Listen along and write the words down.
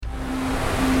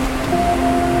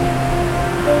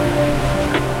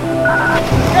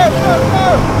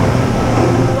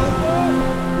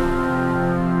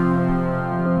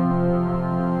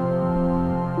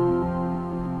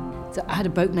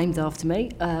a boat named after me,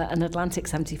 an Atlantic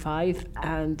 75,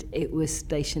 and it was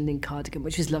stationed in Cardigan,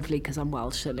 which was lovely because I'm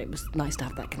Welsh and it was nice to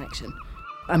have that connection.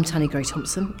 I'm Tanni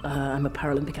Grey-Thompson. I'm a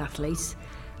Paralympic athlete,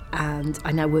 and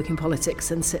I now work in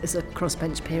politics and sit as a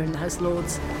crossbench peer in the House of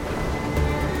Lords.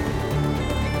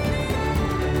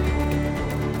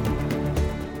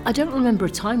 I don't remember a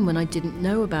time when I didn't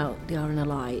know about the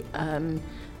RNLI,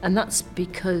 and that's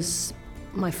because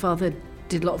my father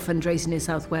did a lot of fundraising in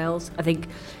South Wales. I think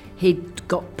he'd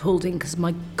got pulled in because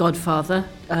my godfather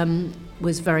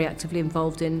was very actively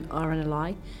involved in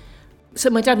RNLI. So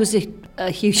my dad was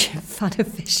a huge fan of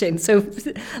fishing, so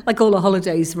like all the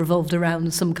holidays revolved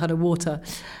around some kind of water.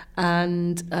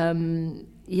 And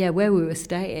where we were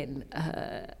staying,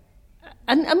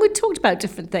 and we talked about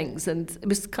different things, and it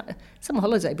was summer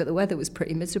holiday, but the weather was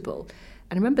pretty miserable.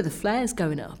 And I remember the flares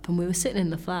going up, and we were sitting in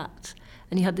the flat,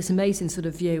 and you had this amazing sort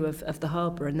of view of the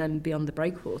harbour and then beyond the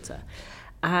breakwater.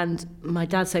 And my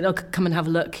dad said, "Oh, come and have a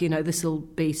look, you know, this will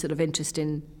be sort of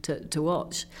interesting to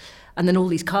watch." And then all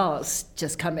these cars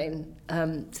just come in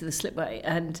to the slipway,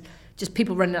 and just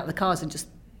people running out of the cars and just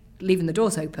leaving the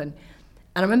doors open.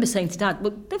 And I remember saying to Dad,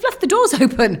 "Well, they've left the doors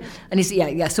open." And he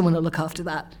said, yeah, someone will look after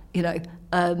that, you know.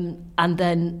 And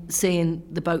then seeing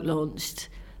the boat launched,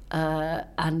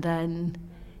 and then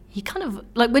he kind of,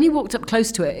 like when you walked up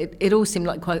close to it, it all seemed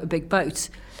like quite a big boat.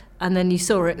 And then you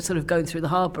saw it sort of going through the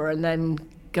harbour and then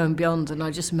going beyond. And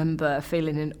I just remember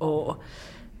feeling in awe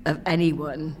of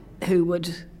anyone who would...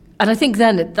 And I think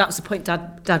then that's the point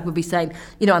Dad would be saying,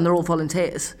 you know, and they're all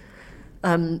volunteers.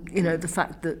 You know, the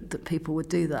fact that people would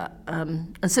do that.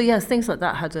 And so, yeah, things like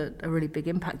that had a really big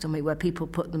impact on me, where people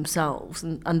put themselves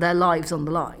and their lives on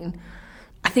the line.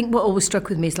 I think what always struck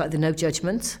with me is like the no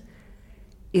judgment.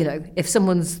 You know, if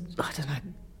someone's, I don't know,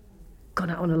 gone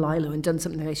out on a lilo and done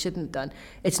something they shouldn't have done,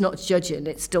 it's not judging,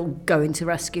 it's still going to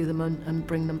rescue them and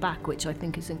bring them back, which I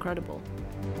think is incredible.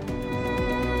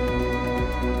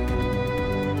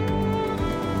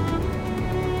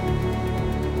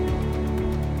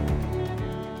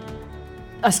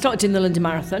 I started in the London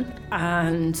Marathon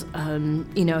and,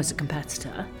 you know, as a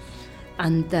competitor.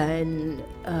 And then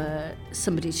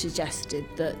somebody suggested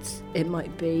that it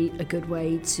might be a good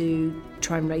way to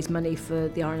try and raise money for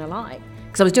the RNLI,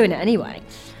 because I was doing it anyway.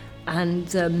 And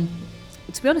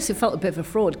to be honest, it felt a bit of a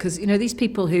fraud, because, you know, these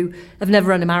people who have never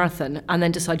run a marathon and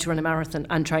then decide to run a marathon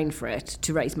and train for it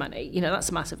to raise money, you know, that's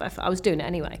a massive effort. I was doing it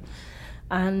anyway.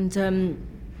 And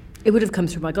it would have come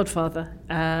through my godfather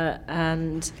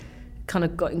and kind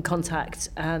of got in contact,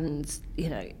 and, you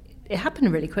know, it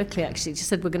happened really quickly, actually. Just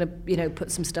said, we're going to, you know,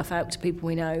 put some stuff out to people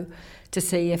we know to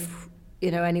see if, you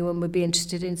know, anyone would be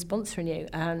interested in sponsoring you.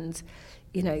 And,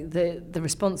 you know, the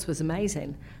response was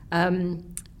amazing.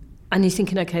 And you're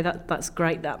thinking, okay, that's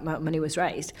great, that amount of money was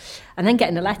raised. And then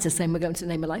getting a letter saying we're going to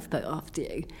name a lifeboat after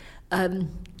you.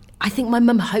 I think my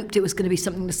mum hoped it was going to be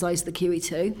something the size of the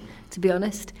QE2, to be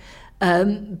honest.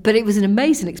 But it was an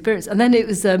amazing experience. And then it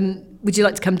was, would you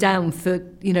like to come down for,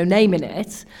 you know, naming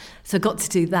it? So I got to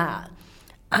do that.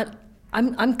 And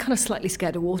I'm kind of slightly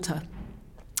scared of water.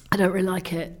 I don't really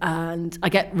like it. And I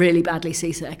get really badly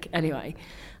seasick anyway.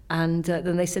 And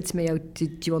then they said to me, "Oh, do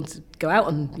you want to go out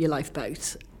on your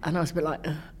lifeboat?" And I was a bit like,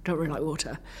 don't really like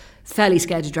water. Fairly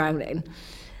scared of drowning.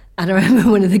 And I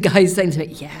remember one of the guys saying to me,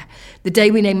 "Yeah, the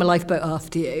day we name a lifeboat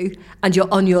after you and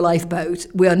you're on your lifeboat,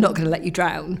 we are not going to let you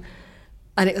drown."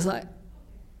 And it was like,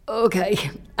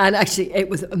 okay. And actually, it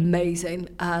was amazing.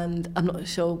 And I'm not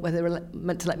sure whether they were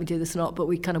meant to let me do this or not, but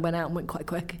we kind of went out and went quite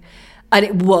quick. And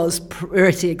it was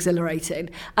pretty exhilarating.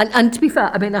 And to be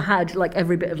fair, I mean, I had like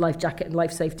every bit of life jacket and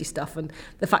life safety stuff. And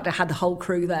the fact I had the whole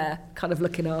crew there kind of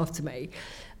looking after me,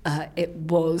 it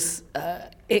was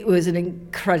an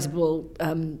incredible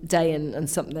day and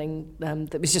something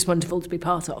that was just wonderful to be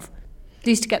part of. They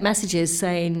used to get messages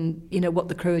saying, you know, what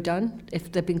the crew had done,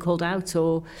 if they'd been called out,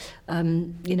 or,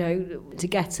 you know, to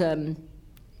get,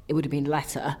 it would have been a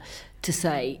letter to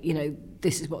say, you know,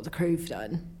 this is what the crew've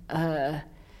done.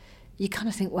 You kind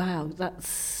of think, wow,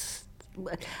 that's...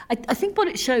 I think what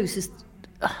it shows is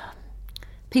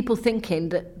people thinking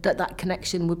that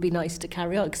connection would be nice to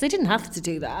carry on, because they didn't have to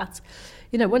do that.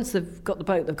 You know, once they've got the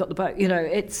boat, they've got the boat. You know,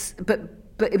 it's... But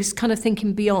it was kind of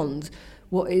thinking beyond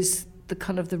what is the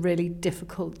kind of the really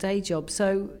difficult day job.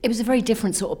 So it was a very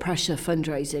different sort of pressure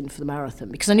fundraising for the marathon,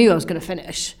 because I knew I was going to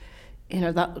finish. You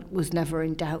know, that was never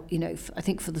in doubt. You know, I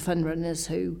think for the fun runners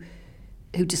who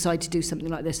decide to do something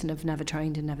like this and have never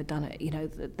trained and never done it, you know,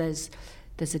 there's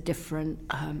a different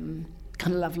kind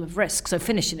of level of risk. So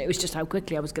finishing it was just how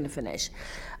quickly I was going to finish.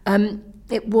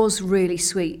 It was really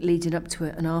sweet leading up to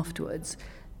it and afterwards.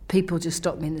 People just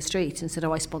stopped me in the street and said,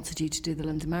 "Oh, I sponsored you to do the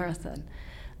London Marathon."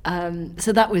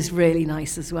 So that was really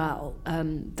nice as well,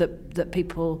 that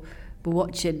people were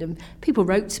watching, and people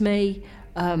wrote to me.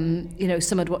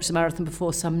 Some had watched the marathon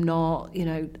before, some not,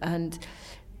 and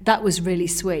that was really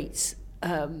sweet.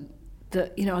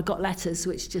 That, I got letters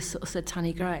which just sort of said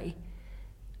Tanni Grey,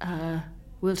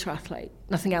 wheelchair athlete,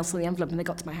 nothing else on the envelope, and they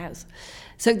got to my house.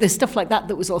 So there's stuff like that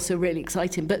was also really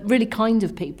exciting, but really kind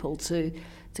of people to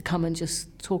come and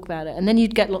just talk about it. And then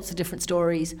you'd get lots of different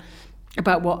stories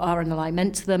about what RNLI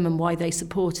meant to them and why they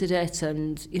supported it,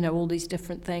 and all these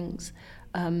different things.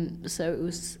 So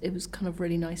it was kind of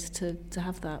really nice to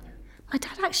have that. My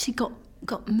dad actually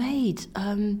got made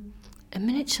a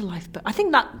miniature lifeboat. I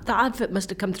think that advert must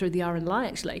have come through the RNLI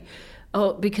actually,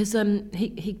 because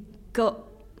he got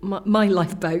my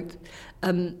lifeboat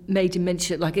made in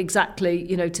miniature, like exactly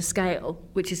to scale,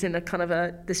 which is in a kind of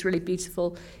this really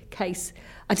beautiful case.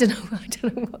 I don't know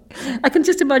what. I can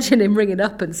just imagine him ringing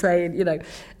up and saying,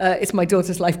 it's my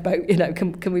daughter's lifeboat,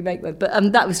 can we make one?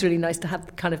 But that was really nice to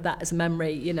have kind of that as a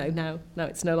memory, now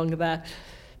it's no longer there.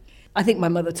 I think my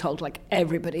mother told like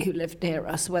everybody who lived near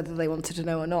us, whether they wanted to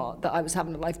know or not, that I was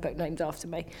having a lifeboat named after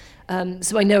me.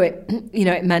 So I know it,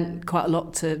 it meant quite a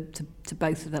lot to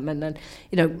both of them. And then,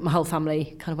 my whole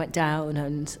family kind of went down,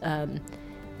 and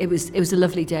it was a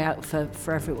lovely day out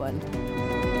for everyone.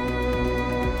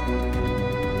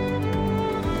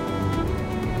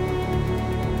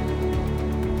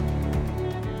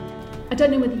 I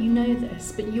don't know whether you know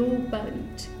this, but your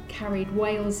boat carried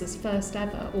Wales's first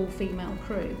ever all-female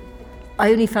crew.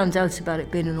 I only found out about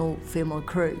it being an all-female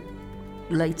crew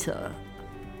later.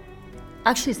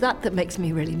 Actually, it's that makes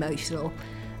me really emotional,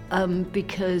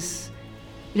 because,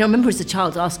 I remember as a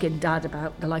child asking Dad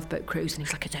about the lifeboat cruise, and he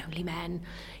was like, it's only men,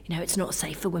 it's not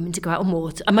safe for women to go out on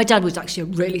water. And my dad was actually a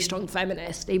really strong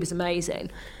feminist, he was amazing,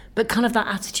 but kind of that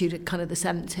attitude at kind of the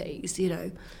 70s,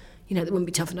 they wouldn't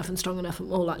be tough enough and strong enough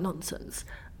and all that nonsense.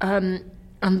 And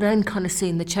then kind of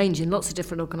seeing the change in lots of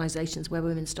different organisations where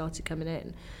women started coming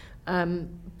in.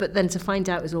 But then to find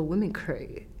out it was all women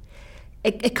crew,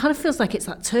 it kind of feels like it's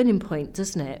that turning point,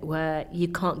 doesn't it, where you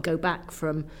can't go back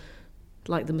from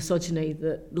like the misogyny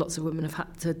that lots of women have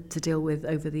had to deal with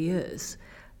over the years.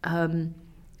 And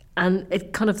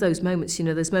it kind of those moments,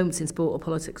 there's moments in sport or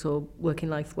politics or working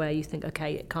life where you think,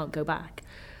 okay, it can't go back.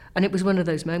 And it was one of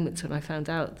those moments when I found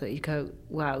out that you go,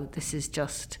 wow, this is a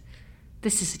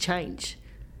change,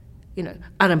 and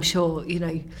I'm sure,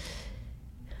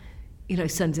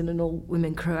 sending an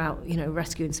all-women crew out,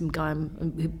 rescuing some guy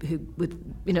who with,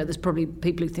 there's probably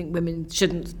people who think women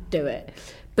shouldn't do it.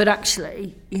 But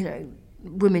actually,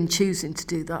 women choosing to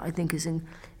do that, I think, is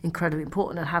incredibly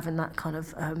important, and having that kind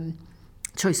of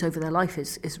choice over their life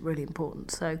is really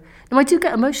important. So, I do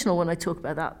get emotional when I talk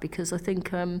about that, because I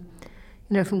think,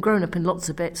 from growing up in lots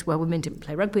of bits where women didn't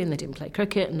play rugby and they didn't play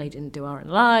cricket and they didn't do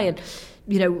RNLI, and,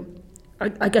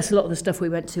 I guess a lot of the stuff we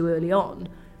went to early on,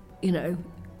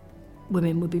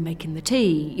 women would be making the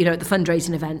tea, at the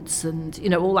fundraising events and,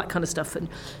 all that kind of stuff, and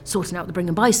sorting out the bring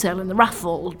and buy sale and the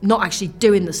raffle, not actually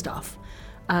doing the stuff.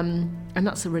 And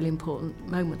that's a really important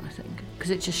moment, I think,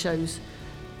 because it just shows,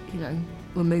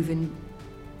 we're moving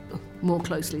more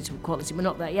closely to equality. We're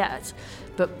not there yet,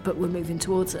 but we're moving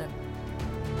towards it.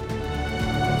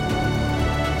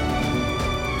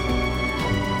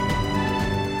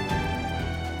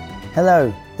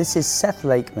 Hello, this is Seth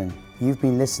Lakeman. You've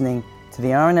been listening to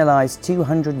the RNLI's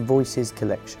 200 Voices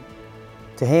collection.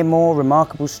 To hear more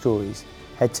remarkable stories,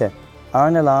 head to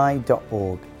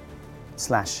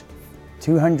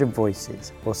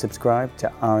rnli.org/200voices or subscribe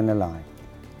to RNLI,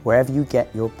 wherever you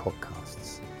get your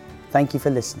podcasts. Thank you for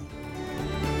listening.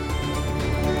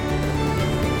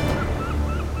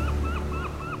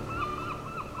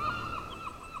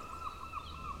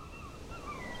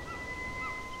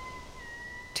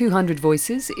 "200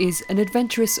 Voices" is an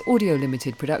adventurous audio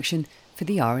limited production for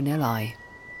the RNLI.